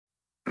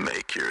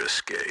secure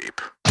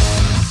escape.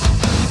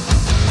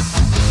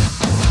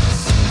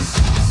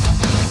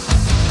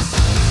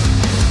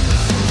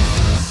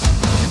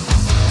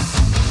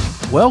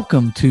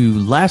 Welcome to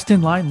Last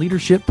in Line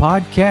Leadership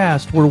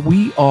Podcast, where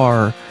we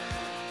are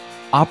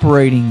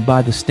operating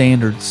by the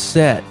standards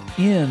set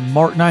in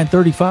Mark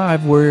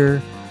 9:35,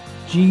 where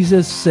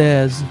Jesus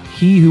says,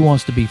 "He who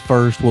wants to be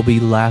first will be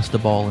last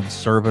of all and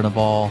servant of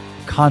all."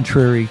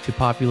 Contrary to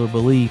popular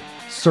belief,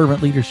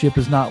 servant leadership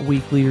is not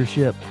weak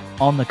leadership.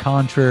 On the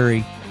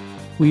contrary,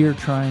 we are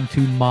trying to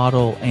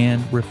model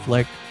and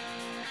reflect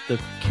the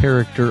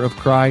character of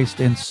Christ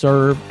and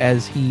serve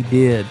as he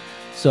did.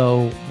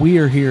 So we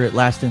are here at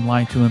Last in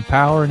Line to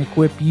empower and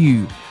equip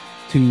you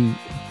to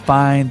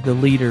find the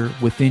leader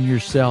within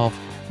yourself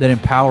that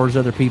empowers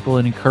other people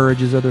and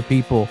encourages other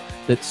people,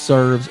 that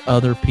serves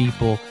other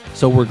people.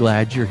 So we're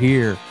glad you're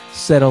here.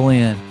 Settle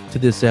in to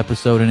this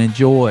episode and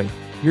enjoy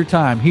your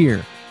time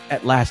here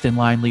at Last in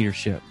Line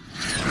Leadership.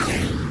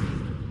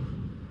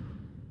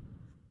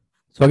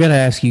 So I got to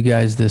ask you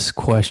guys this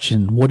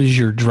question. What is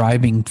your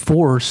driving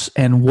force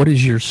and what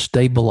is your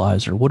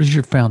stabilizer? What is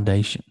your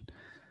foundation?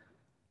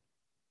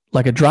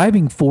 Like, a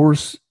driving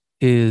force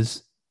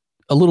is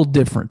a little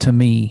different to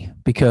me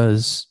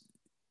because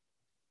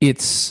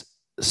it's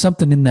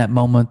something in that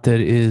moment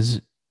that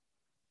is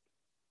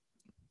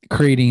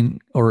creating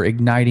or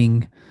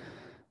igniting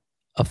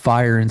a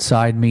fire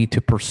inside me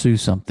to pursue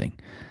something,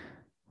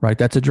 right?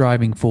 That's a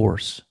driving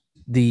force.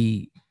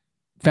 The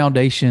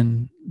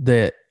foundation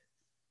that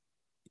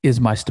is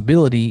my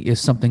stability is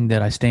something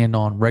that I stand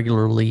on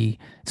regularly.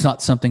 It's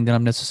not something that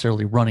I'm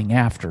necessarily running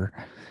after.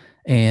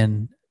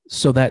 And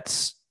so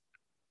that's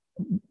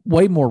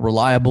way more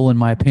reliable, in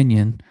my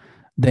opinion,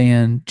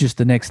 than just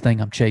the next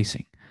thing I'm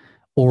chasing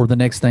or the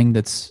next thing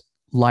that's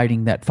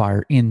lighting that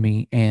fire in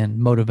me and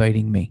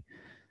motivating me.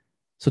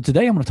 So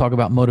today I'm going to talk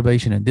about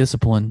motivation and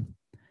discipline.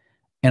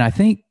 And I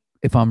think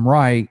if I'm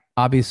right,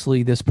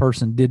 obviously this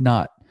person did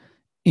not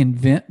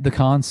invent the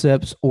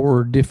concepts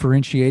or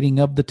differentiating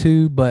of the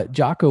two, but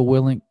Jocko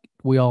Willink,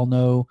 we all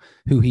know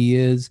who he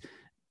is,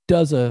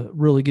 does a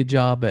really good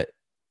job at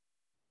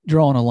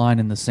drawing a line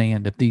in the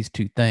sand of these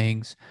two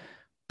things.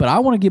 But I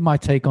want to give my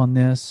take on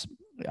this.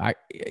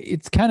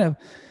 It's kind of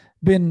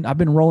I've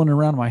been rolling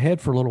around in my head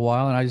for a little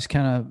while, and I just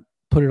kind of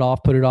put it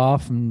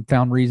off and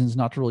found reasons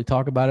not to really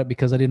talk about it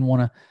because I didn't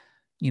want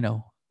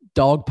to,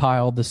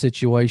 dogpile the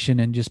situation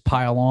and just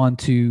pile on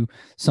to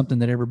something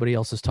that everybody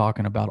else is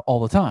talking about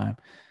all the time.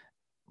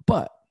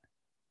 But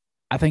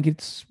I think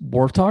it's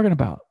worth talking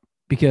about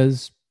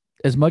because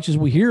as much as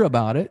we hear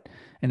about it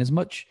and as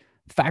much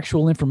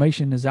factual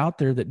information is out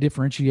there that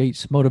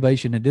differentiates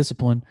motivation and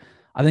discipline,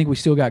 I think we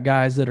still got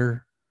guys that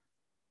are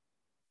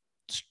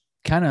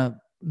kind of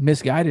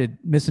misguided,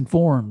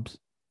 misinformed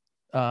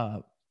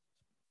about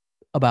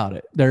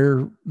it.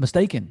 They're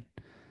mistaken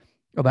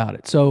about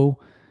it. So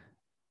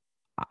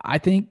I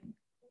think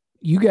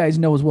you guys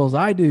know as well as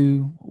I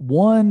do,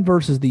 one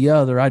versus the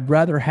other. I'd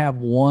rather have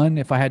one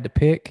if I had to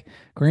pick.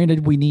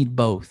 Granted, we need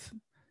both. I'm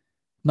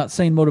not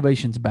saying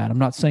motivation's bad. I'm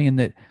not saying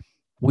that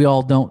we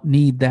all don't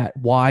need that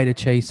why to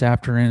chase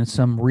after and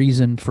some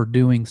reason for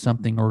doing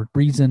something or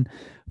reason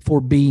for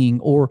being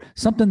or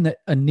something that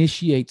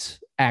initiates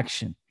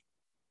action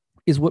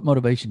is what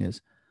motivation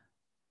is.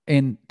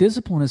 And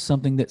discipline is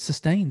something that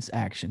sustains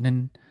action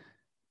and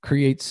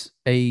creates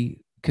a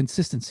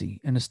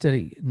consistency and a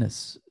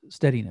steadiness,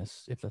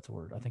 if that's a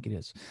word. I think it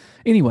is.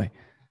 Anyway,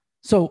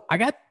 so I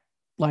got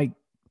I'm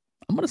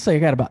going to say I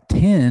got about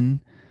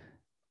 10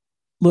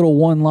 little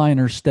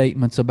one-liner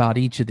statements about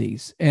each of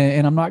these.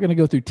 And I'm not going to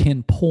go through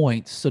 10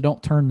 points, so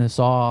don't turn this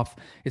off.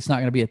 It's not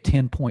going to be a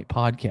 10-point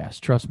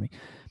podcast, trust me.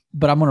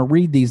 But I'm going to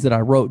read these that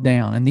I wrote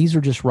down. And these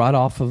are just right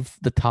off of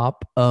the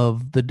top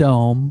of the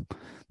dome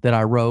that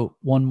I wrote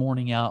one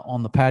morning out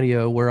on the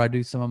patio where I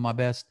do some of my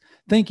best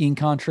thinking,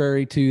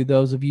 contrary to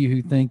those of you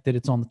who think that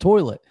it's on the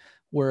toilet.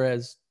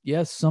 Whereas,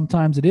 yes,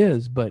 sometimes it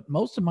is, but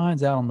most of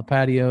mine's out on the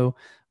patio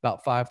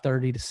about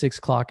 5:30 to 6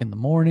 o'clock in the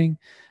morning.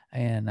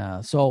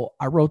 And so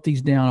I wrote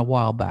these down a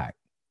while back.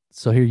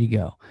 So here you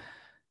go.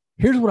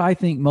 Here's what I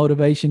think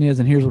motivation is,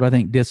 and here's what I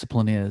think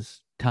discipline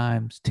is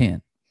times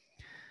 10.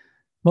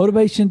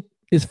 Motivation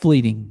is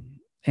fleeting,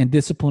 and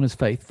discipline is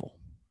faithful.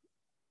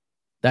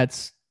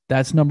 That's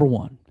number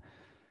one.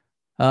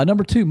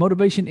 Number two,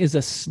 motivation is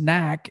a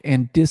snack,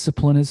 and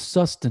discipline is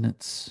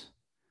sustenance.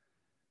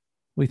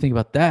 What do you think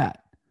about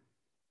that?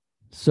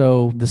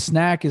 So the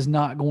snack is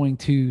not going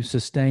to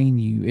sustain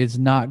you. It's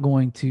not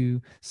going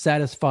to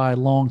satisfy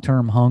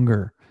long-term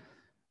hunger,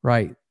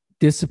 right?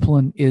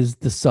 Discipline is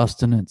the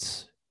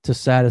sustenance to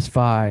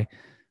satisfy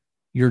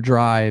your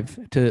drive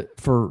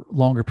for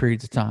longer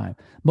periods of time.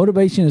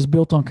 Motivation is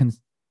built on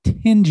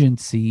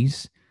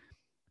contingencies.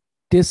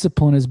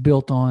 Discipline is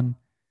built on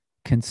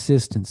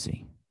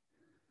consistency.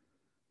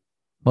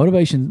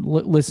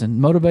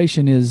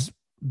 Motivation is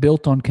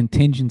built on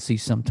contingency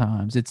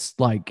sometimes. It's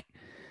like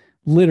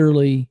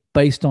literally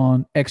based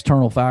on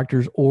external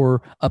factors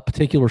or a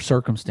particular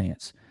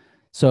circumstance.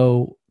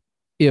 So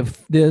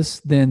if this,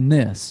 then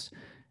this.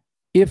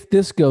 if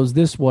this goes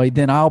this way,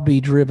 then I'll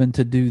be driven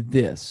to do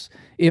this.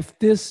 If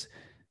this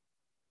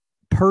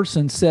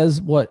person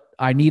says what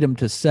I need them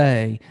to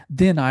say,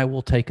 then I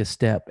will take a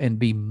step and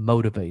be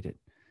motivated.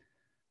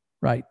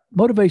 Right?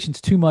 Motivation's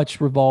too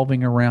much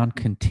revolving around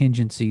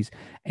contingencies,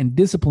 and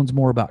discipline's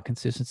more about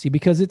consistency,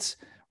 because it's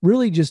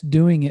really just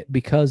doing it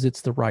because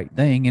it's the right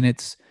thing, and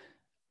it's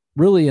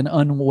really an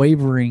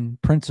unwavering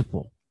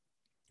principle,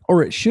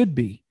 or it should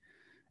be.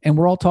 And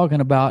we're all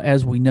talking about,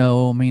 as we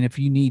know, I mean, if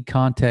you need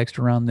context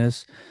around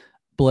this,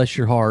 bless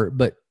your heart,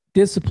 but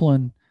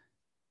discipline,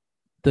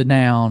 the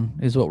noun,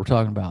 is what we're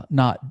talking about,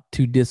 not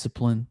to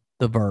discipline,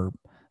 the verb.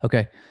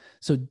 Okay.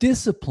 So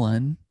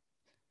discipline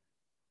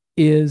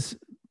is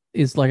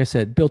like I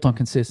said, built on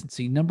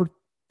consistency. Number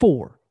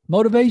 4,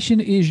 motivation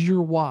is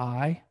your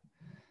why.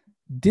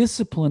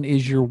 Discipline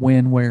is your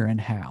when, where,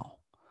 and how.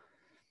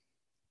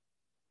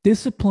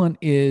 Discipline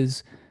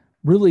is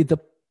really the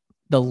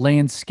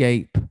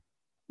landscape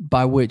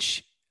by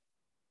which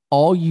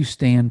all you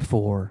stand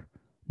for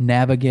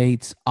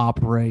navigates,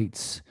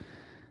 operates,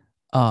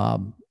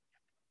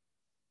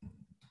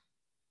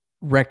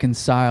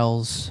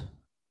 reconciles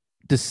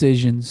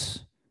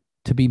decisions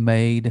to be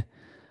made,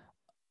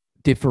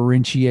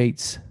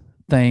 differentiates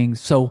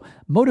things. So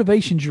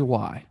motivation's your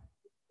why.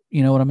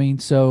 You know what I mean?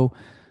 So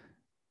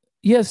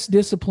yes,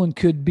 discipline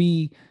could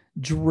be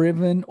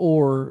driven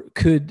or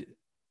could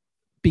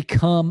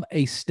become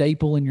a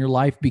staple in your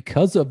life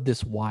because of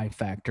this why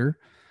factor,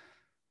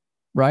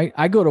 right?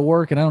 I go to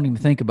work and I don't even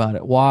think about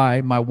it. Why?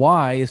 My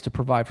why is to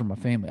provide for my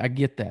family. I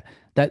get that.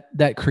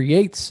 That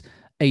creates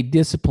a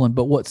discipline,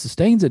 but what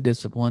sustains a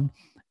discipline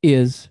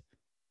is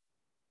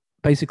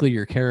basically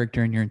your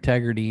character and your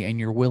integrity and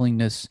your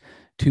willingness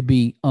to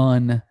be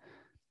unpersuaded,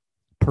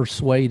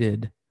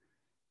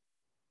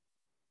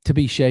 to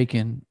be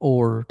shaken,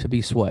 or to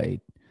be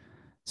swayed.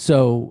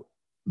 So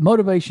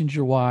motivation's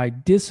your why,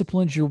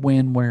 discipline's your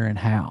when, where, and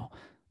how.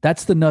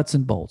 That's the nuts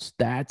and bolts.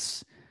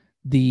 That's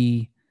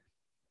the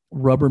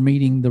rubber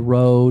meeting the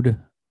road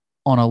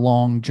on a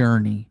long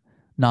journey,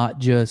 not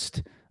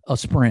just a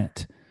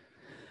sprint.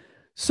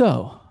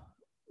 So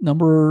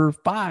number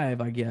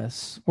 5, I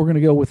guess, we're going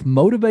to go with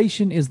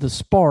motivation is the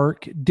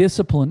spark,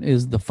 discipline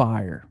is the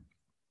fire.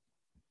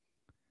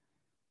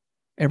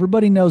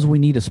 Everybody knows we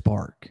need a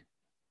spark.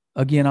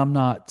 Again, I'm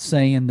not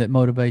saying that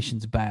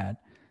motivation's bad,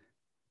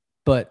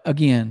 but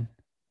again,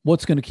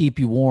 what's going to keep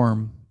you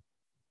warm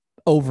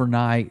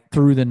overnight,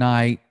 through the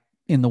night,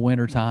 in the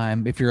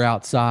wintertime, if you're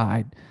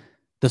outside?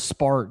 The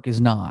spark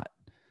is not,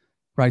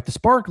 right? The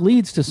spark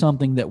leads to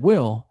something that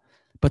will,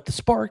 but the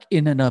spark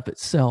in and of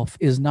itself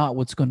is not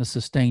what's going to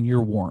sustain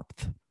your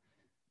warmth,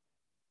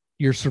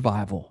 your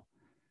survival.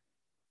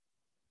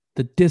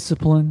 The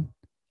discipline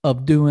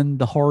of doing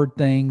the hard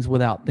things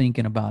without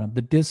thinking about them,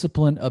 the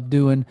discipline of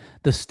doing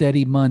the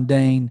steady,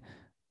 mundane,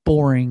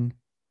 boring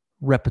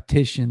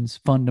repetitions,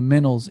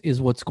 fundamentals,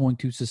 is what's going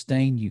to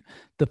sustain you.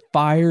 The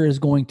fire is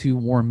going to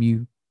warm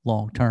you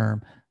long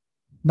term,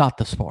 not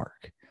the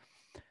spark.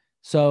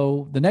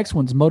 So the next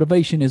one's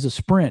motivation is a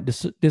sprint,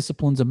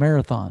 discipline's a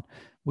marathon.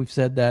 We've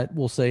said that.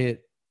 We'll say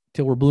it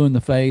till we're blue in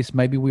the face.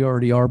 Maybe we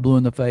already are blue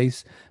in the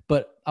face,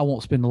 but I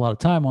won't spend a lot of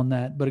time on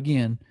that. But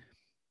again,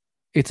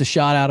 it's a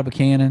shot out of a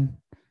cannon,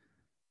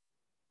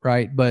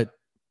 right? But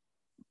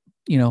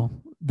you know,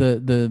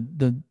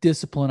 the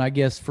discipline, I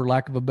guess, for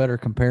lack of a better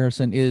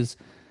comparison, is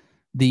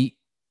the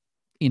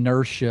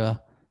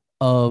inertia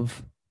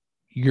of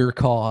your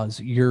cause,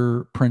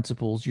 your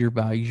principles, your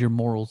values, your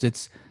morals.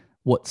 It's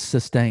what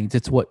sustains.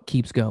 It's what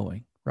keeps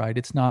going, right?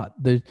 It's not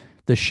the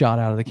shot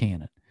out of the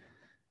cannon.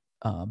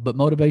 But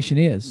motivation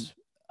is,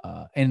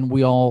 and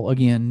we all,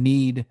 again,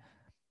 need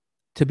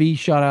to be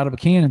shot out of a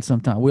cannon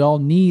sometime. We all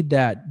need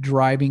that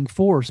driving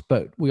force,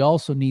 but we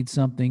also need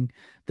something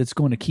that's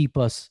going to keep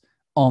us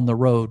on the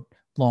road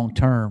long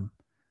term.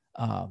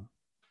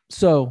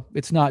 So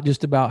it's not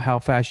just about how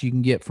fast you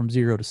can get from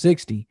 0 to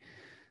 60.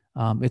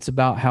 It's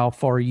about how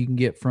far you can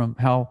get from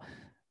how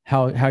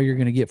you're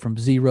going to get from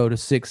 0 to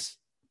 6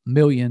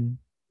 million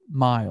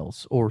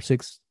miles or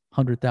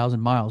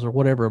 600,000 miles or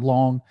whatever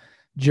long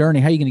journey.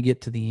 How are you going to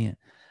get to the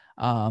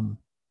end?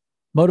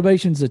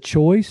 Motivation's a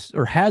choice,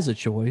 or has a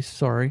choice.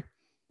 Sorry.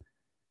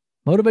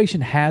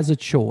 Motivation has a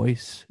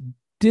choice.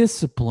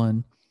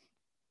 Discipline,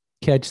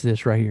 catch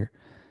this right here,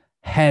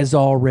 has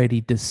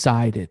already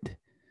decided.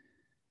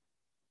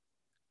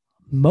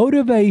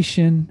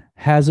 Motivation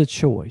has a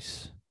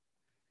choice.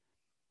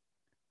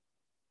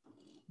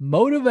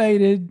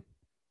 Motivated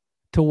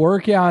to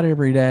work out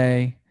every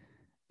day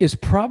is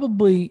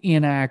probably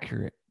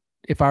inaccurate.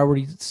 If I were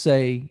to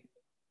say,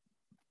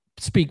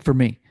 speak for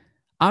me,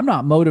 I'm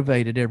not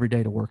motivated every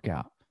day to work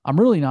out. I'm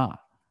really not.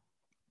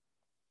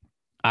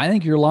 I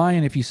think you're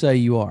lying if you say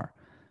you are.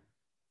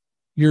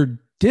 You're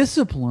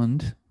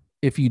disciplined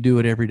if you do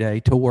it every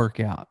day to work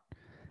out.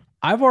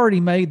 I've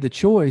already made the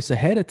choice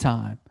ahead of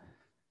time.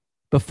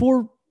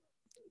 Before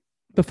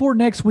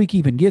next week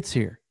even gets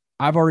here,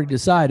 I've already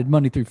decided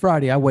Monday through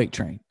Friday I weight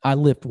train. I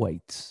lift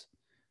weights.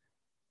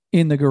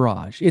 in the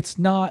garage. It's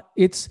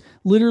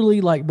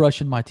literally like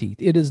brushing my teeth.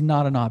 It is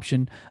not an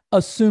option,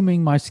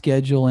 assuming my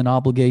schedule and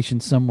obligation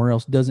somewhere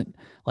else doesn't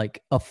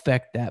like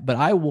affect that. But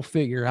I will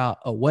figure out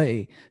a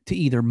way to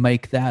either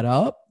make that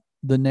up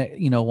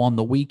on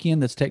the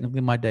weekend that's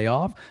technically my day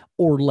off,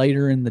 or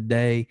later in the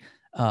day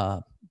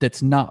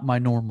that's not my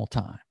normal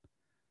time.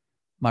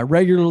 My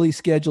regularly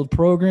scheduled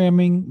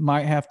programming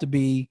might have to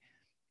be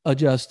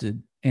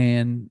adjusted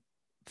and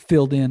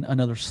filled in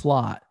another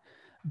slot.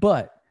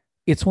 But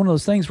it's one of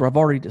those things where I've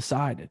already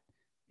decided.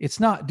 It's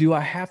not, do I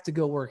have to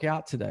go work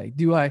out today?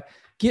 Do I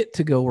get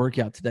to go work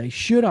out today?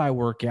 Should I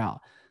work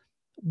out?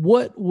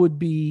 What would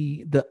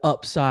be the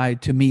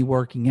upside to me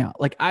working out?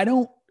 Like, I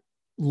don't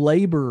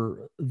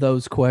labor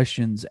those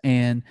questions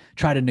and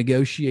try to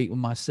negotiate with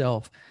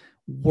myself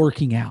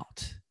working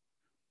out.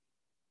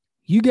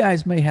 You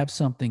guys may have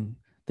something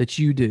that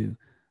you do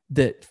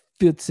that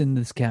fits in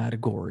this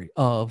category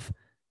of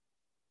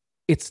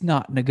it's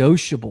not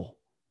negotiable.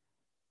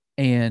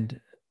 And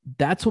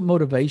that's what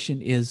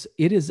motivation is.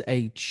 It is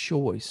a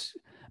choice.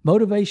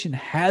 Motivation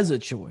has a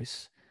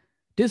choice.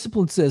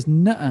 Discipline says,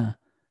 nuh-uh,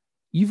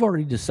 you've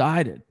already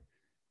decided.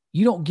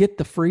 You don't get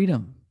the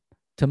freedom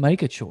to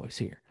make a choice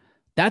here.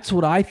 That's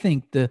what I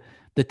think the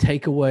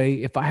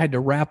takeaway, if I had to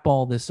wrap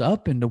all this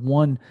up into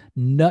one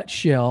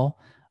nutshell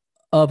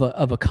of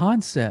a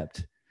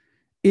concept,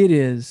 it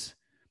is,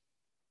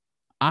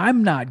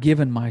 I'm not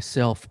giving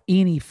myself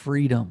any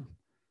freedom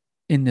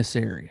in this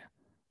area,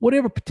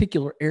 whatever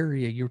particular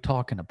area you're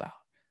talking about.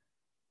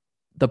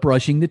 The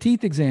brushing the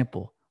teeth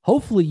example.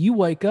 Hopefully you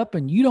wake up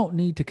and you don't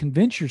need to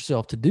convince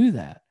yourself to do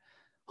that.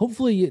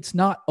 Hopefully it's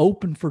not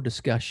open for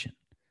discussion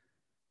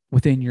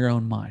within your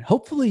own mind.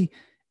 Hopefully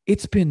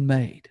it's been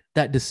made,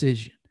 that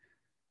decision,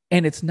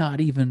 and it's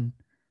not even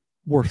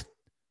worth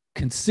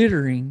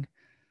considering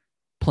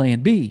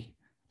plan B.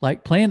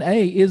 Like plan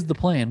A is the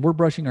plan. We're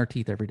brushing our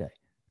teeth every day,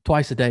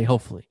 twice a day,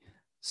 hopefully.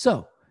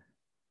 So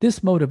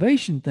this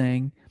motivation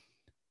thing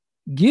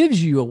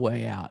gives you a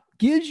way out,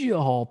 gives you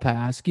a hall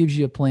pass, gives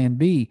you a plan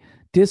B.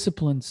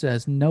 Discipline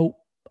says, nope,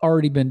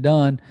 already been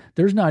done.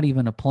 There's not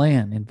even a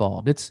plan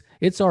involved.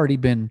 It's already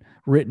been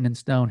written in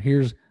stone.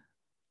 Here's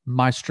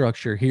my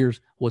structure.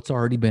 Here's what's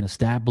already been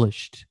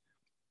established.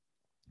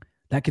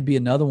 That could be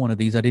another one of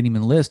these I didn't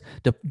even list.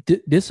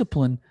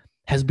 Discipline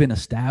has been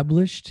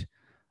established.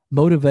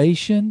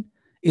 Motivation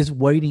is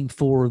waiting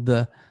for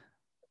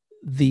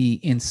the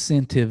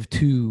incentive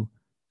to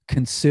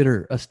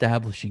consider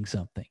establishing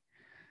something.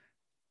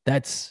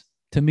 That's,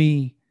 to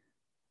me,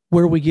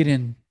 where we get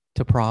into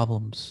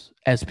problems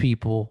as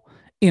people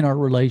in our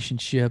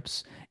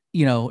relationships.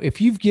 You know, if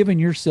you've given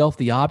yourself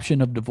the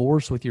option of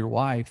divorce with your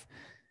wife,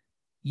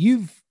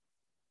 you've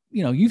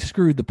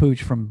screwed the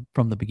pooch from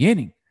the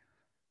beginning.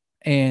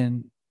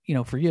 And,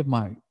 forgive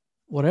my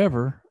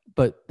whatever,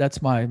 but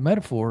that's my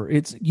metaphor.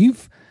 It's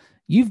you've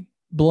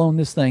blown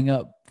this thing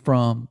up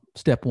from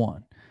step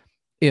one.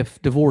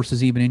 If divorce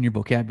is even in your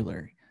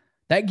vocabulary,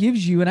 that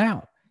gives you an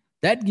out.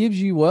 That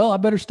gives you, well, I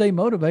better stay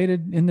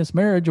motivated in this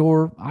marriage,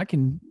 or I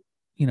can,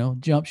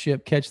 jump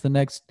ship, catch the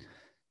next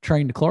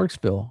train to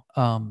Clarksville.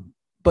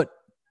 But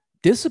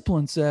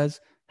discipline says,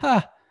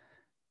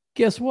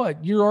 guess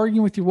what? You're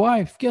arguing with your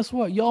wife. Guess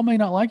what? Y'all may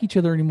not like each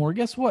other anymore.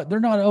 Guess what? You're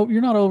not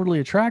overly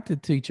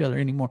attracted to each other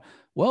anymore.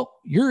 Well,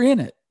 you're in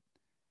it.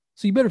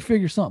 So you better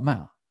figure something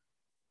out.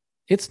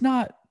 There's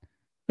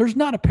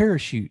not a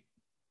parachute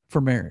for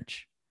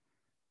marriage.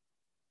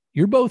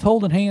 You're both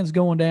holding hands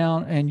going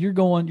down, and you're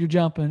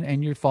jumping,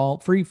 and you're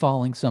free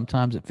falling.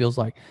 Sometimes it feels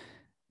like,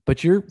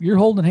 but you're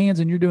holding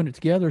hands and you're doing it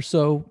together.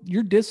 So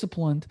you're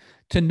disciplined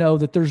to know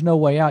that there's no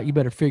way out. You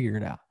better figure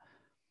it out.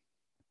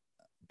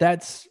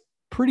 That's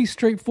pretty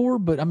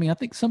straightforward, but I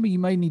think some of you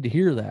may need to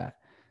hear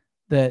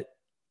that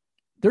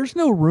there's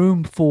no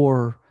room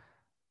for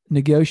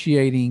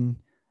negotiating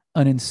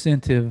an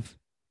incentive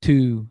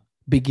to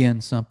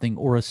begin something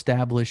or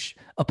establish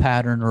a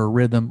pattern or a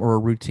rhythm or a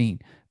routine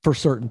for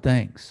certain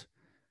things.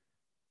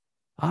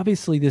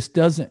 Obviously, this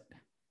doesn't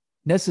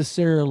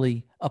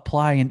necessarily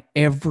apply in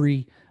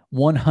every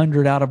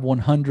 100 out of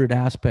 100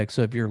 aspects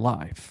of your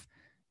life.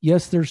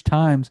 Yes, there's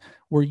times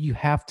where you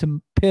have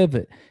to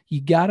pivot. You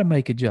got to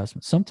make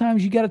adjustments.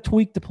 Sometimes you got to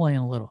tweak the plan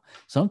a little.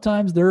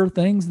 Sometimes there are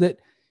things that,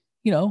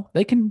 you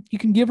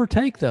can give or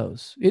take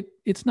those.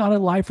 It's not a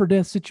life or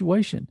death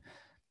situation.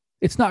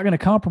 It's not going to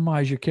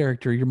compromise your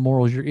character, your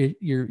morals,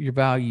 your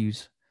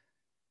values.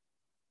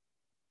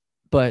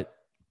 But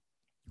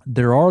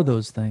there are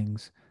those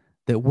things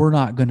that we're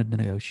not going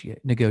to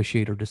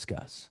negotiate or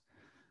discuss.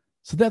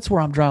 So that's where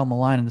I'm drawing the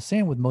line in the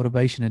sand with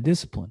motivation and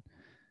discipline.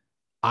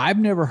 I've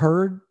never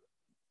heard,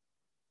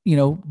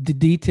 the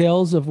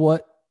details of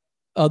what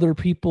other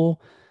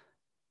people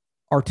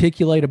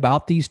articulate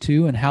about these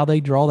two and how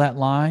they draw that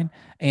line.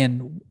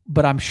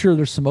 But I'm sure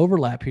there's some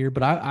overlap here,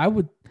 but I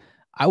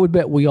would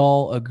bet we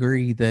all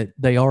agree that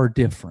they are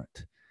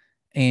different.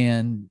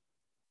 And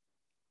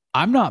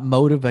I'm not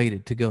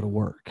motivated to go to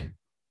work.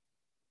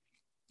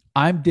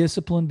 I'm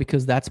disciplined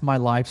because that's my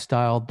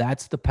lifestyle.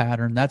 That's the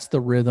pattern. That's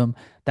the rhythm.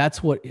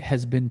 That's what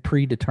has been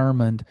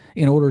predetermined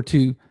in order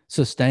to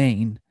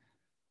sustain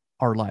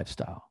our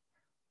lifestyle,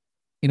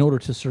 in order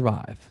to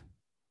survive.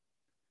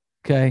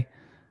 Okay.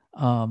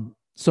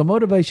 So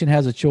motivation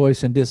has a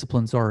choice and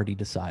discipline's already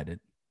decided.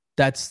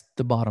 That's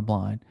the bottom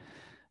line.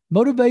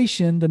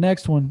 Motivation, the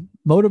next one,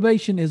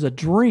 motivation is a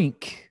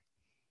drink.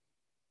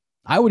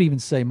 I would even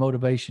say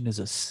motivation is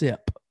a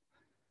sip.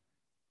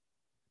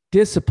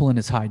 Discipline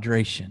is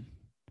hydration.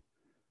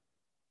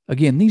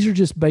 Again, these are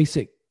just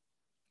basic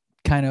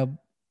kind of,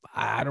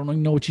 I don't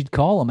even know what you'd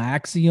call them,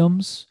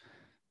 axioms,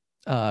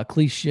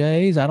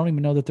 cliches. I don't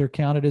even know that they're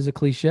counted as a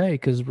cliche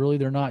because really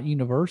they're not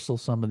universal,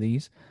 some of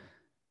these.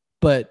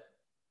 But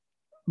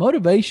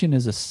motivation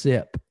is a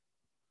sip.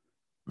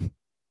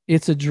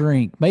 It's a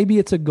drink. Maybe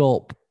it's a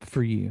gulp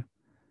for you.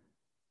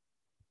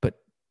 But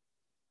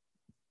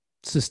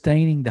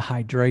sustaining the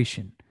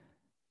hydration.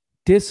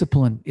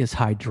 Discipline is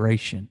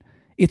hydration.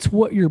 It's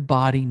what your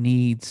body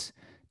needs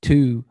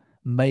to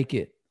make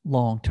it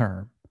long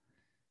term.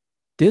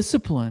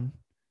 Discipline,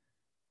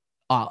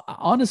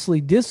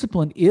 honestly,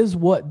 discipline is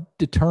what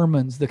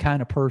determines the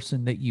kind of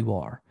person that you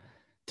are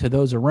to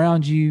those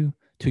around you,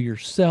 to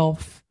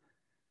yourself,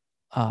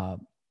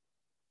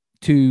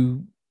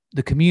 to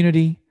the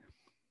community.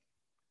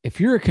 If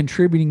you're a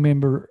contributing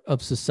member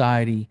of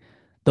society,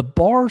 the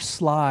bar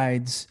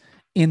slides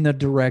in the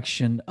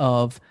direction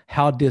of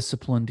how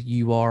disciplined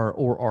you are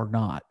or are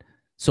not.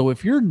 So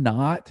if you're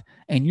not,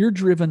 and you're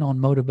driven on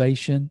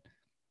motivation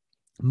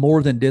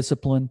more than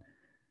discipline,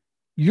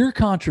 your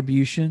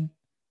contribution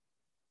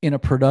in a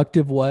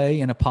productive way,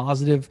 in a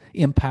positive,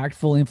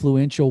 impactful,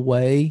 influential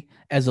way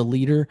as a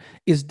leader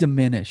is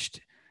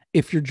diminished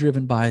if you're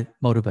driven by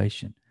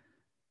motivation.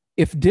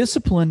 If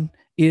discipline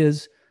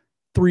is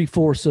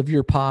 3/4 of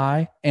your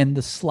pie and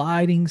the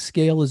sliding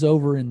scale is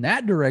over in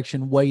that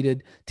direction,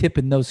 weighted,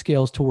 tipping those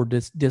scales toward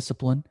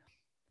discipline,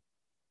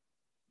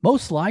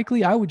 most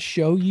likely I would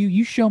show you,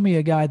 you show me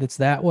a guy that's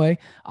that way,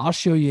 I'll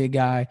show you a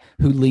guy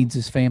who leads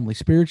his family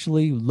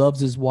spiritually, who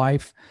loves his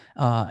wife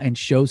and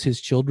shows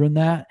his children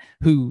that,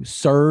 who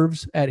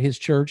serves at his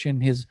church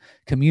and his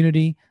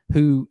community,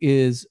 who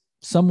is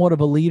somewhat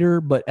of a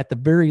leader, but at the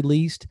very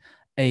least,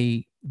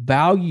 a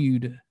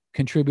valued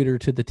contributor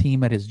to the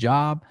team at his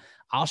job.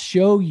 I'll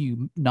show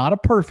you not a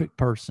perfect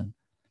person,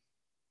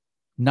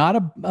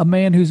 not a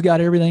man who's got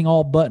everything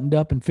all buttoned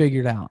up and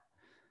figured out,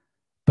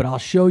 but I'll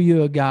show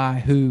you a guy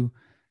who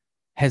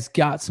has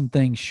got some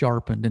things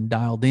sharpened and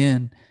dialed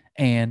in,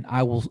 and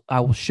I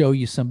will show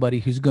you somebody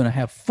who's going to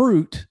have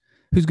fruit,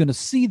 who's going to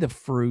see the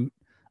fruit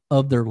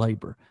of their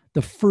labor.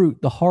 The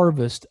fruit, the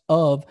harvest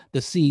of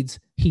the seeds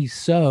he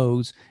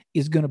sows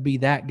is going to be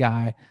that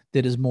guy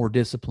that is more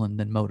disciplined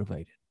than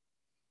motivated.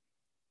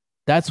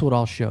 That's what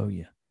I'll show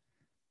you.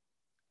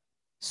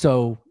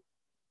 So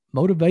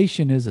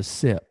motivation is a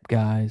sip,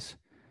 guys.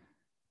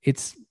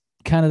 It's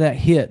kind of that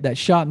hit, that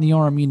shot in the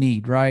arm you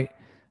need, right?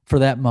 For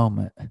that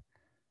moment.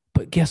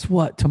 But guess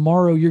what?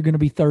 Tomorrow you're going to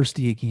be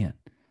thirsty again.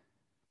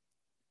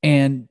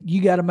 And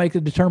you got to make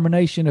the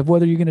determination of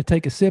whether you're going to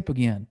take a sip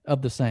again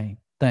of the same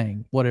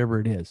thing, whatever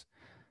it is.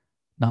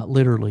 Not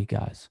literally,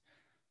 guys.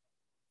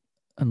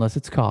 Unless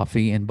it's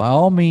coffee. And by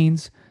all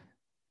means,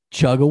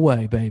 chug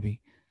away, baby.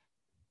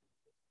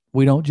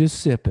 We don't just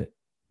sip it.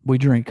 We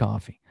drink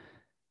coffee.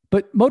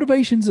 But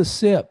motivation's a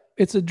sip.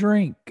 It's a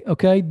drink,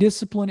 okay?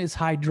 Discipline is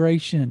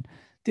hydration.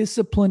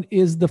 Discipline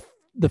is the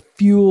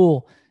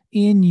fuel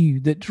in you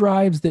that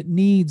drives, that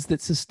needs,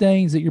 that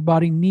sustains, that your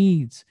body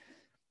needs.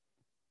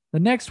 The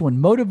next one,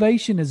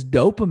 motivation is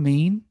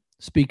dopamine.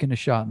 Speaking of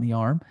shot in the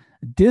arm,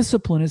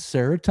 discipline is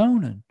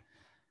serotonin.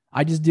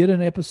 I just did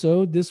an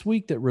episode this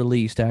week that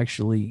released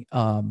actually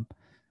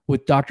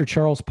with Dr.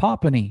 Charles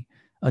Popany,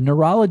 a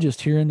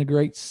neurologist here in the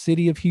great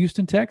city of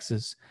Houston,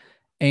 Texas.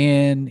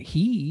 And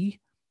he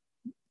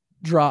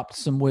dropped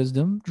some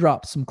wisdom,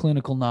 dropped some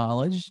clinical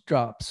knowledge,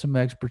 dropped some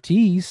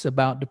expertise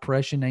about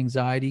depression,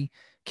 anxiety,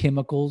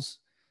 chemicals,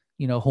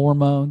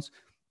 hormones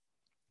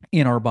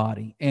in our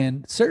body.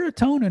 And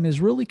serotonin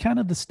is really kind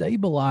of the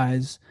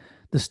stabilizer,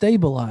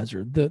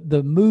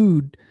 the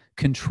mood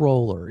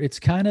controller. It's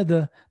kind of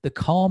the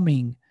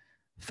calming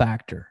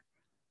factor.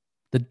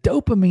 The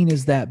dopamine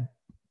is that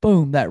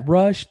boom, that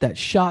rush, that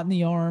shot in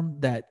the arm,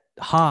 that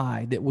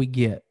high that we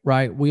get,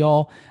 right? We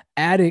all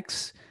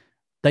addicts,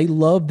 they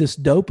love this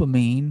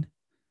dopamine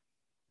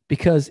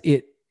because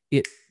it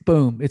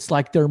boom, it's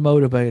like their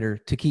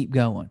motivator to keep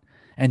going,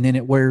 and then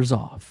it wears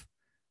off,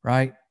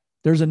 right?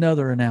 There's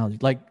another analogy,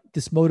 like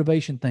this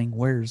motivation thing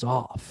wears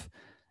off.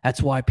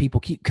 That's why people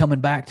keep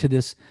coming back to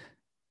this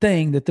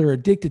thing that they're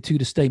addicted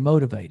to stay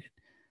motivated.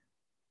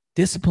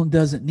 Discipline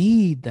doesn't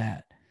need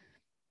that.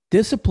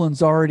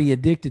 Discipline's already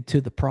addicted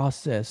to the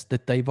process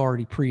that they've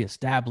already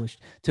pre-established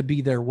to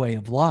be their way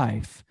of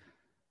life.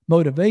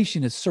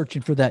 Motivation is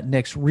searching for that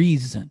next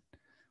reason,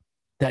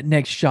 that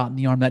next shot in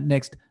the arm, that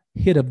next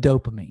hit of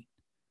dopamine.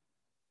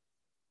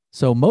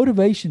 So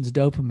motivation's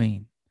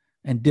dopamine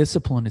and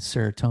discipline is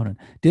serotonin.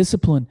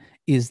 Discipline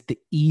is the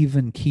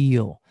even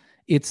keel.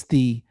 It's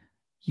the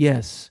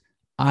yes,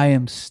 I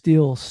am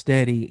still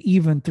steady,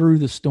 even through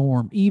the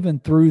storm, even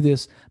through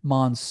this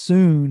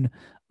monsoon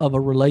of a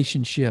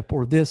relationship,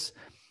 or this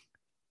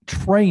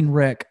train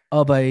wreck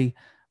of a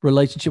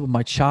relationship with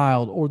my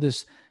child, or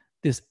this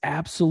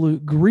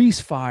absolute grease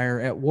fire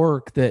at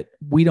work that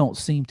we don't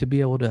seem to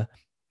be able to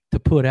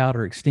put out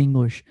or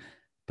extinguish.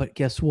 But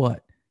guess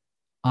what?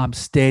 I'm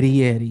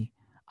steady Eddie.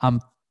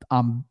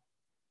 I'm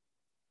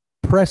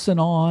pressing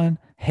on,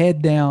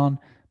 head down,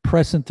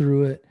 pressing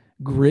through it,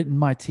 gritting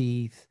my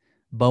teeth,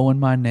 bowing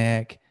my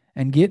neck,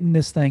 and getting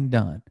this thing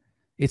done.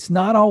 It's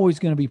not always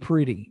going to be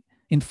pretty.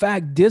 In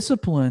fact,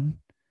 discipline,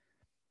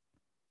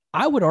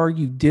 I would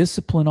argue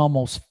discipline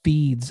almost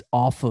feeds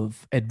off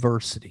of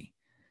adversity,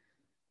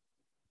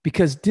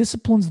 because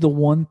discipline's the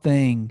one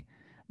thing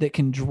that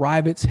can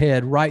drive its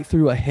head right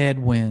through a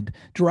headwind,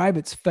 drive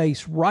its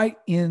face right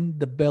in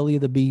the belly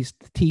of the beast,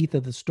 the teeth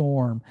of the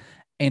storm,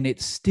 and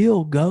it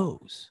still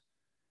goes.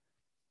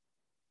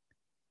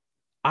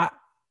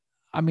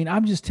 I mean,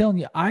 I'm just telling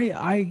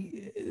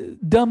you,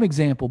 dumb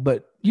example,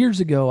 but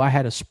years ago I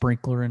had a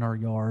sprinkler in our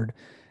yard.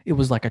 It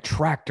was like a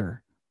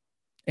tractor.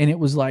 And it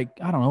was like,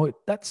 I don't know,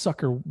 that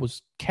sucker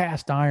was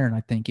cast iron,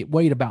 I think. It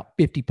weighed about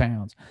 50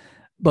 pounds,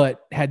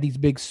 but had these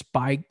big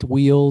spiked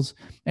wheels,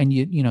 and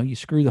you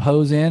screw the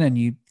hose in and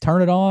you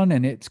turn it on,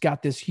 and it's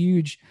got this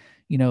huge,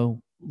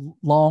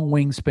 long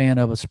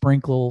wingspan of a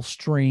sprinkle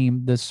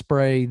stream, the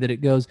spray that it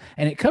goes,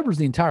 and it covers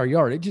the entire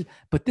yard.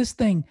 But this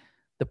thing,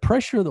 the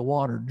pressure of the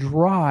water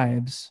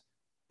drives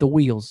the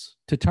wheels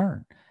to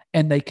turn,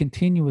 and they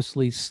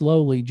continuously,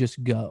 slowly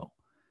just go,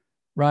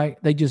 right?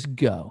 They just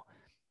go.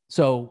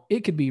 So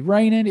it could be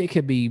raining, it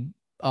could be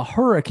a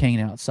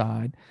hurricane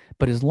outside,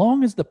 but as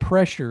long as the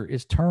pressure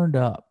is turned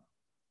up,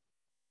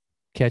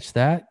 catch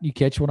that? You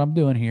catch what I'm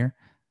doing here?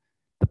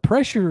 The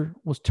pressure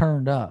was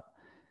turned up.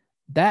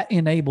 That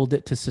enabled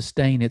it to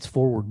sustain its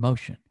forward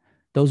motion.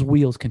 Those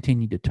wheels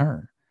continued to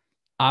turn.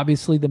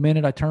 Obviously, the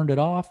minute I turned it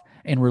off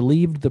and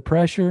relieved the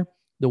pressure,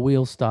 the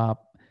wheels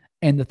stopped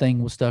and the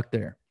thing was stuck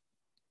there.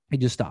 It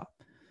just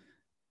stopped.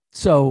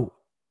 So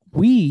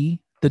the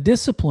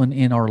discipline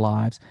in our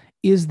lives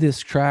is this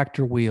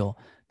tractor wheel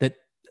that,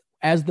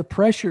 as the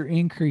pressure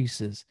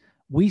increases,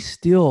 we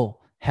still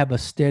have a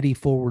steady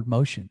forward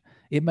motion.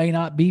 It may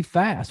not be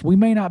fast. We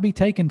may not be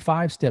taking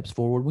 5 steps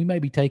forward. We may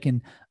be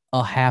taking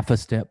a half a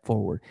step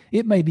forward.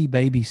 It may be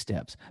baby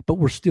steps, but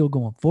we're still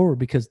going forward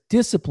because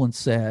discipline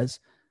says,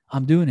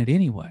 I'm doing it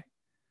anyway.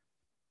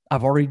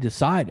 I've already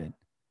decided.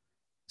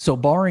 So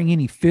barring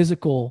any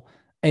physical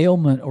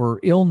ailment or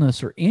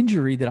illness or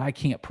injury that I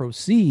can't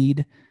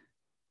proceed,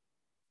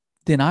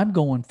 then I'm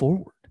going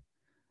forward.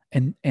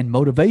 And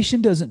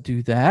motivation doesn't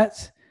do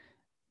that.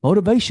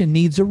 Motivation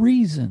needs a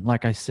reason,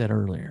 like I said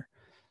earlier.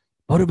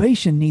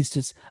 Motivation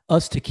needs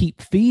us to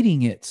keep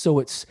feeding it so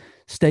it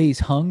stays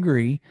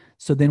hungry.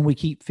 So then we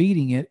keep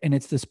feeding it, and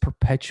it's this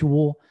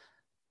perpetual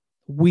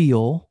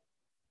wheel,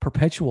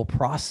 perpetual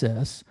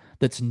process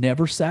that's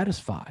never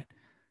satisfied,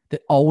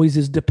 that always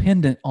is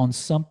dependent on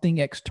something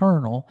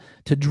external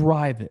to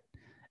drive it.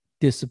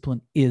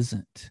 Discipline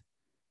isn't.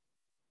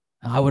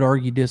 I would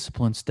argue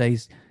discipline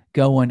stays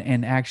going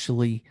and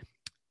actually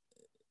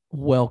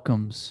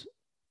welcomes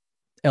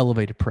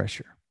elevated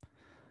pressure.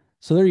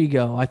 So there you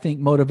go. I think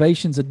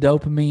motivation's a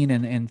dopamine,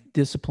 and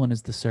discipline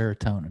is the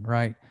serotonin,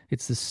 right?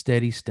 It's the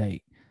steady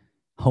state,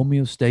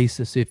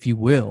 homeostasis, if you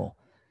will,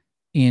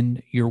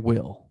 in your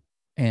will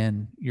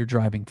and your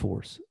driving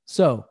force.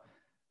 So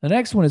the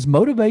next one is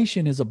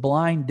motivation is a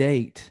blind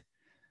date.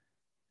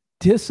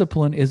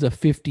 Discipline is a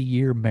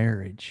 50-year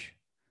marriage.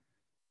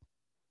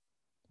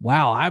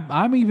 Wow,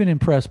 I'm even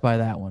impressed by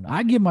that one.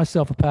 I give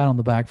myself a pat on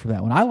the back for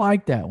that one. I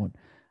like that one.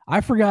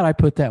 I forgot I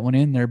put that one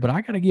in there, but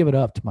I got to give it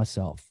up to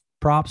myself.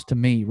 Props to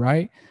me,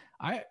 right?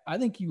 I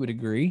think you would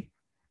agree.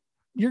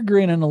 You're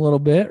grinning a little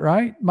bit,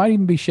 right? Might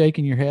even be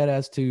shaking your head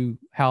as to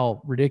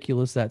how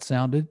ridiculous that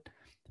sounded.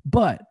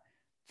 But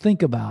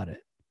think about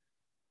it.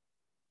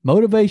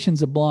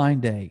 Motivation's a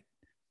blind date,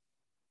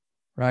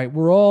 right?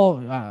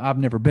 I've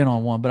never been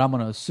on one, but I'm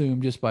going to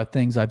assume just by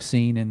things I've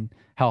seen and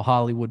how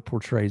Hollywood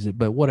portrays it,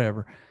 but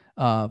whatever.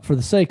 For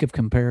the sake of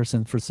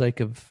comparison, for the sake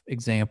of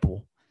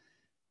example,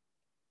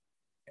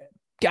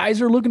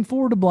 guys are looking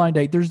forward to blind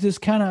date. There's this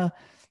kind of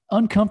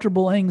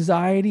uncomfortable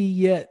anxiety,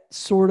 yet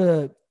sort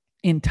of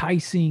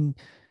enticing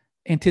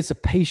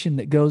anticipation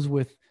that goes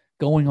with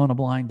going on a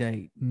blind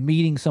date,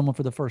 meeting someone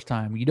for the first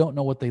time. You don't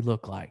know what they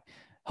look like,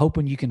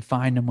 hoping you can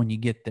find them when you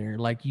get there.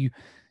 Like you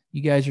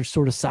guys are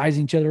sort of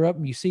sizing each other up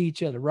and you see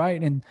each other,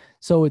 right? And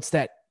so it's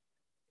that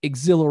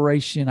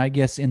exhilaration, I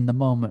guess, in the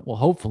moment. Well,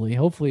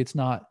 hopefully it's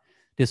not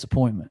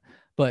disappointment,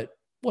 but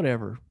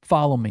whatever.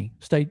 Follow me,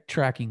 stay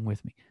tracking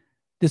with me.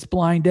 This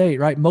blind date,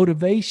 right?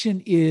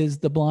 Motivation is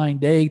the blind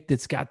date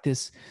that's got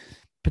this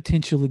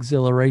potential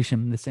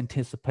exhilaration, this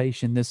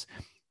anticipation, this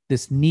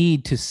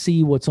need to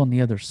see what's on the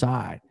other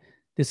side.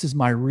 This is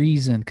my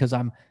reason because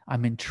I'm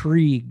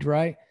intrigued,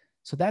 right?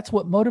 So that's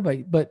what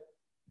motivates. But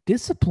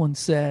discipline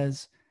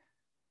says,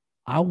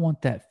 I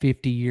want that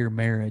 50-year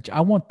marriage.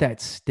 I want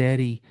that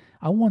steady.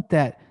 I want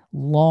that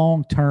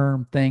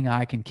long-term thing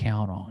I can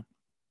count on.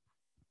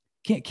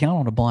 Can't count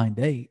on a blind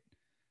date.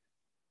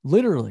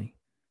 Literally,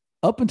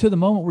 up until the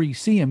moment where you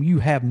see them, you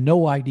have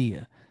no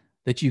idea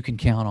that you can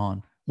count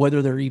on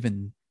whether they're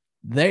even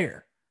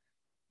there.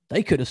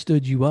 They could have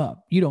stood you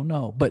up. You don't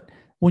know. But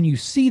when you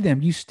see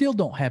them, you still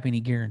don't have any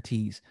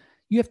guarantees.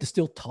 You have to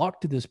still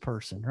talk to this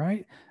person,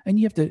 right? And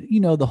you have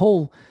to, the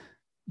whole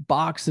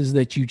boxes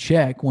that you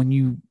check when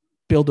you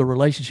build a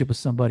relationship with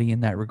somebody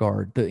in that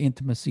regard, the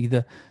intimacy,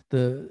 the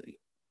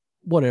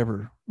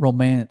whatever,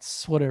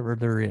 romance, whatever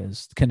there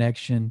is,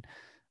 connection.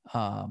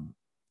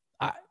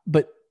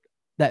 But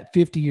that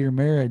 50-year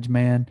marriage,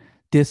 man,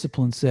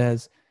 discipline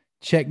says,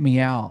 check me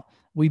out.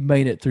 We've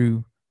made it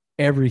through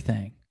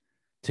everything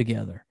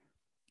together.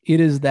 It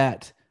is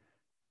that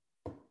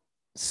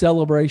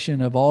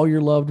celebration of all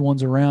your loved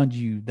ones around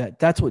you.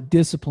 That's what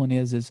discipline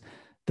is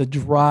the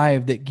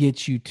drive that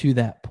gets you to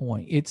that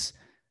point. It's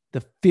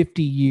the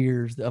 50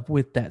 years of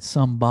with that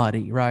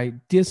somebody, right?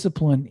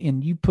 Discipline,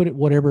 and you put it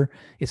whatever,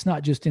 it's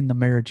not just in the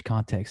marriage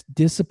context.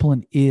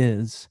 Discipline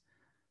is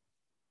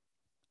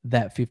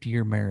that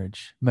 50-year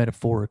marriage,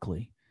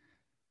 metaphorically,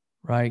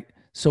 right?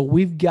 So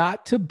we've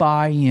got to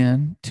buy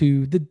in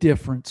to the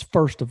difference,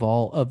 first of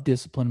all, of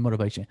discipline and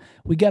motivation.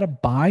 We got to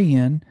buy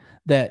in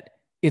that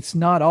it's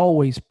not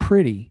always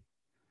pretty.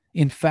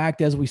 In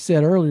fact, as we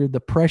said earlier,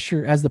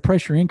 as the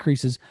pressure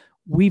increases,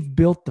 we've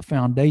built the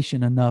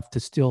foundation enough to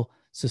still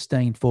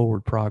sustain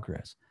forward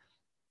progress.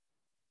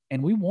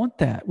 And we want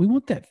that. We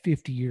want that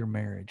 50-year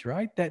marriage,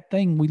 right? That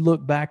thing we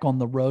look back on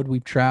the road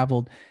we've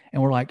traveled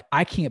and we're like,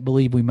 I can't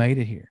believe we made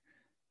it here.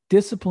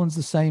 Discipline's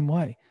the same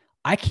way.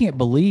 I can't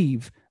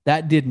believe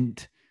that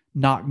didn't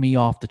knock me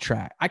off the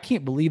track. I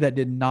can't believe that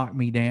didn't knock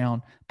me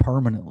down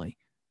permanently.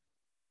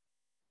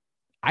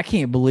 I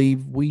can't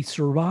believe we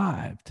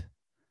survived.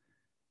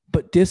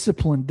 But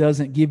discipline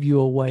doesn't give you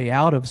a way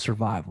out of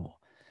survival.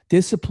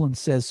 Discipline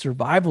says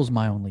survival's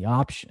my only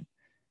option.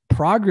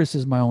 Progress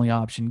is my only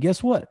option.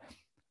 Guess what?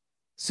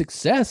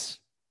 Success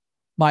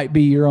might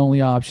be your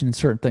only option in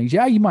certain things.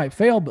 Yeah, you might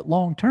fail, but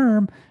long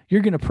term,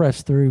 you're going to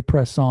press through,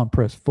 press on,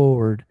 press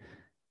forward,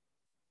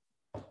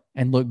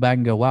 and look back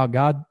and go, wow,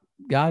 God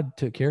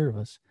took care of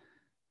us.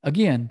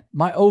 Again,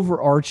 my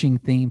overarching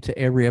theme to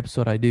every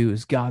episode I do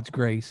is God's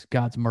grace,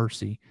 God's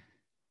mercy,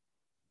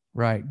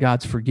 right?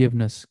 God's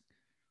forgiveness,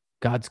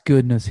 God's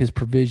goodness, his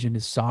provision,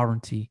 his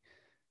sovereignty,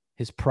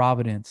 his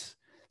providence.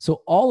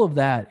 So all of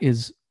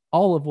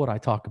what I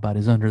talk about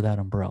is under that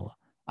umbrella.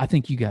 I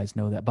think you guys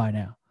know that by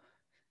now.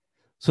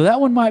 So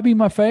that one might be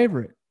my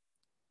favorite.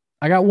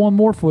 I got one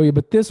more for you,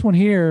 but this one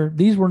here,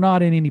 these were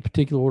not in any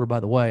particular order,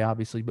 by the way,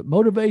 obviously, but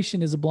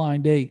motivation is a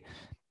blind date.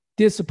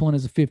 Discipline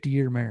is a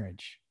 50-year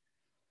marriage.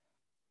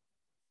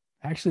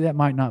 Actually, that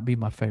might not be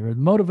my favorite.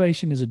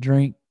 Motivation is a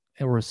drink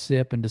or a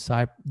sip, and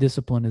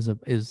discipline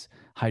is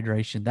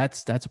hydration.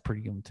 That's a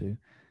pretty good one too.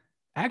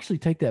 Actually,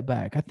 take that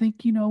back. I think,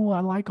 I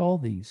like all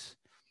these.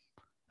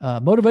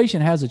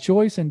 Motivation has a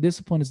choice, and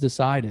discipline is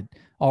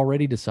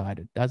already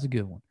decided. That's a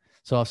good one.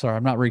 So sorry,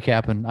 I'm not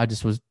recapping. I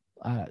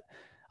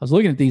was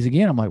looking at these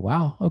again. I'm like,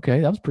 wow, okay,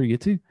 that was pretty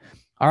good too.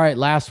 All right,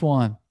 last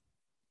one.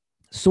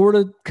 Sort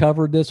of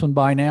covered this one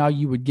by now.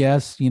 You would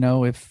guess,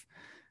 if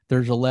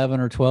there's 11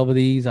 or 12 of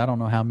these, I don't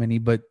know how many,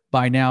 but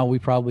by now we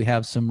probably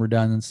have some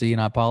redundancy,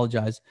 and I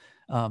apologize,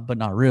 but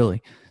not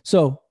really.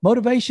 So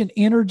motivation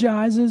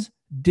energizes,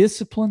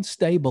 discipline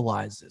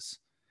stabilizes.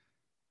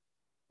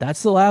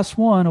 That's the last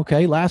one.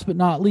 Okay. Last but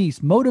not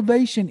least,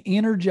 motivation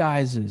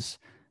energizes.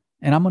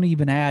 And I'm going to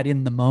even add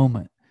in the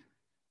moment,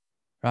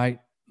 right?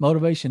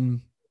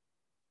 Motivation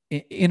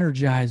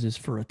energizes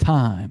for a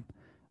time,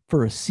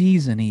 for a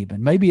season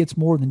even. Maybe it's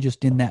more than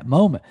just in that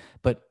moment,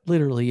 but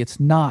literally it's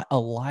not a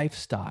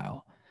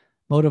lifestyle.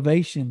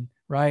 Motivation,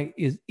 right,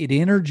 it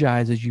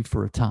energizes you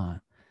for a time.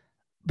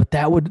 But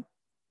that would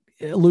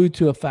allude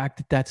to a fact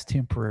that that's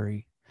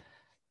temporary.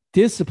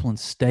 Discipline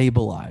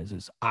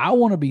stabilizes. I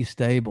want to be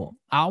stable.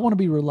 I want to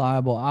be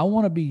reliable. I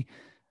want to be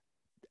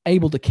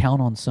able to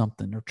count on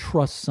something or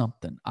trust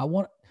something. I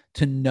want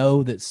to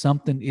know that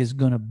something is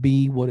going to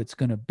be what it's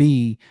going to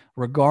be,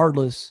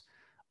 regardless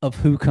of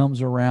who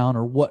comes around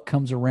or what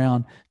comes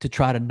around to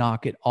try to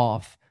knock it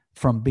off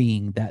from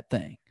being that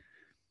thing.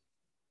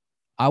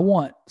 I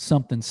want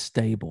something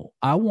stable.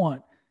 I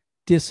want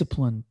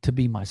discipline to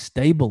be my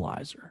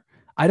stabilizer.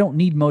 I don't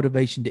need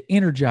motivation to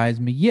energize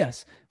me.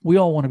 Yes, we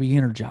all want to be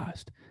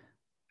energized,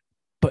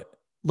 but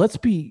let's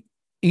be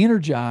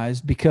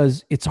energized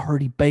because it's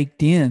already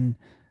baked in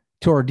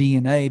to our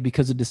DNA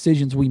because of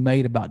decisions we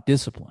made about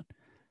discipline,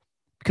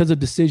 because of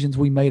decisions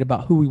we made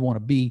about who we want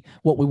to be,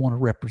 what we want to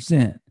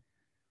represent,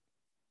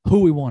 who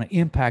we want to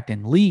impact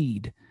and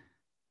lead.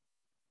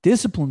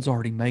 Discipline's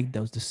already made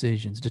those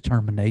decisions,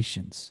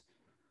 determinations.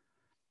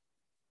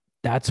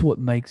 That's what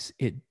makes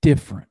it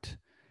different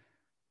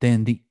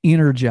than the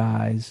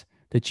energize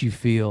that you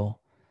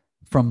feel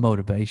from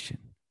motivation.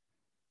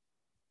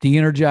 The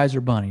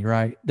Energizer Bunny,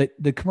 right?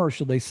 The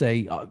commercial, they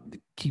say,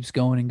 keeps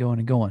going and going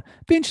and going.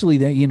 Eventually,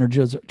 the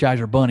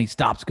Energizer Bunny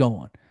stops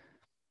going.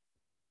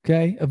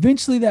 Okay?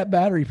 Eventually, that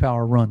battery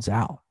power runs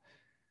out.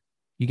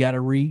 You got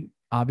to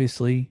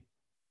obviously,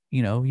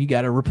 you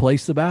got to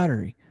replace the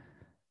battery.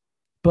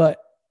 But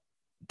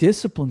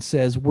discipline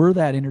says we're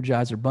that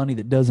Energizer bunny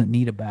that doesn't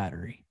need a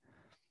battery.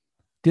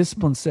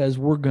 Discipline says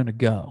we're going to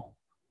go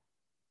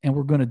and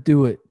we're going to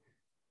do it.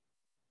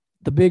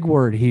 The big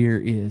word here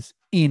is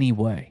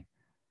anyway.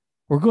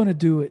 We're going to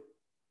do it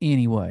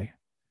anyway,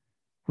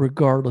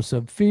 regardless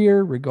of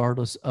fear,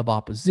 regardless of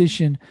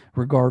opposition,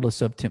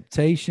 regardless of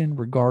temptation,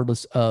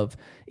 regardless of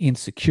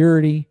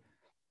insecurity,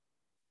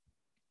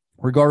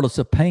 regardless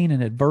of pain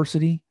and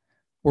adversity.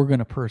 We're going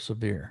to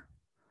persevere.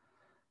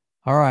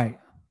 All right.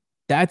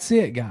 That's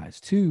it, guys.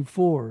 2,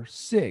 4,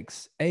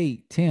 6,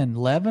 8, 10,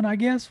 11, I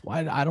guess.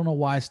 I don't know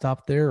why I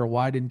stopped there or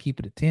why I didn't keep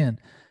it at 10.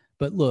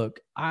 But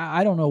look,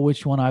 I don't know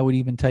which one I would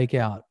even take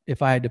out.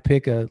 If I had to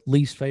pick a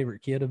least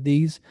favorite kid of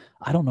these,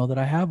 I don't know that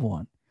I have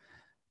one.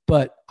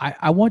 But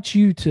I want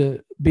you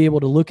to be able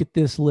to look at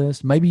this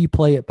list. Maybe you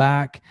play it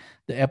back,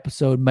 the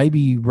episode. Maybe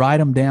you write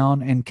them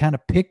down and kind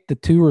of pick the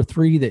 2 or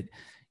 3 that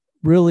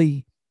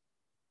really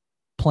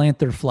plant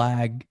their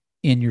flag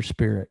in your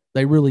spirit.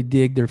 They really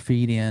dig their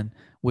feet in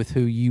with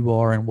who you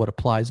are and what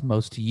applies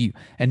most to you.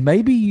 And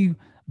maybe you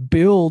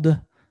build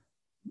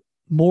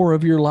more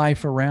of your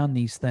life around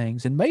these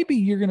things. And maybe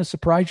you're going to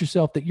surprise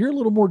yourself that you're a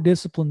little more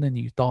disciplined than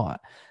you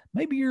thought.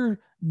 Maybe you're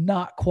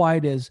not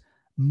quite as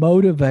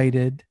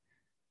motivated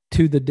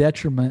to the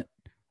detriment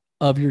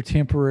of your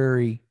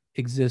temporary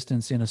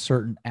existence in a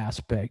certain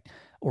aspect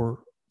or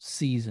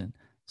season.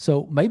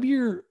 So maybe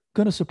you're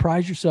going to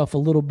surprise yourself a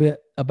little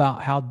bit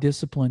about how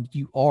disciplined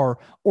you are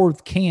or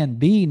can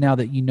be now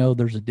that you know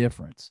there's a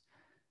difference.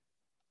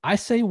 I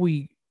say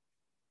we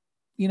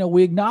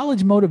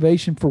acknowledge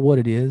motivation for what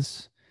it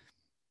is.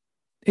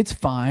 It's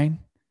fine.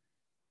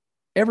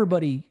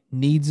 Everybody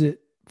needs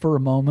it for a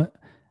moment.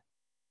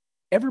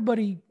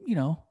 Everybody,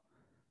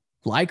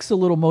 likes a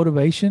little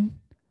motivation.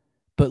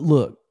 But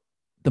look,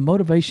 the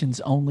motivation's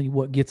only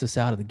what gets us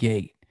out of the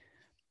gate.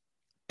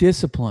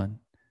 Discipline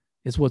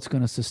is what's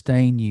going to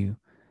sustain you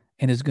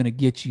and is going to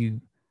get you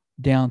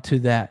down to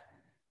that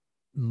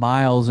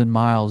miles and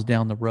miles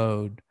down the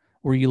road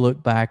where you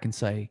look back and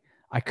say,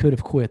 I could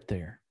have quit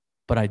there,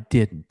 but I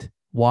didn't.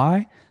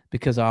 Why?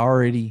 Because I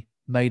already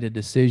made a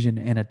decision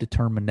and a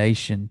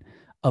determination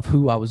of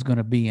who I was going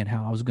to be and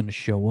how I was going to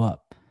show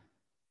up,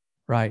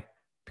 right?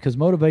 Because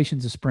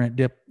motivation's a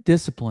sprint,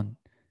 discipline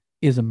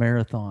is a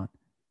marathon.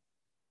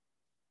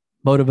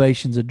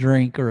 Motivation's a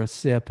drink or a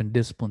sip, and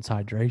discipline's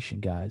hydration,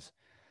 guys.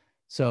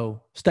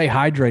 So stay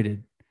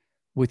hydrated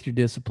with your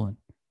discipline.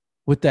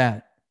 With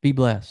that, be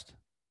blessed.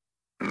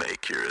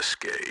 Make your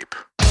escape.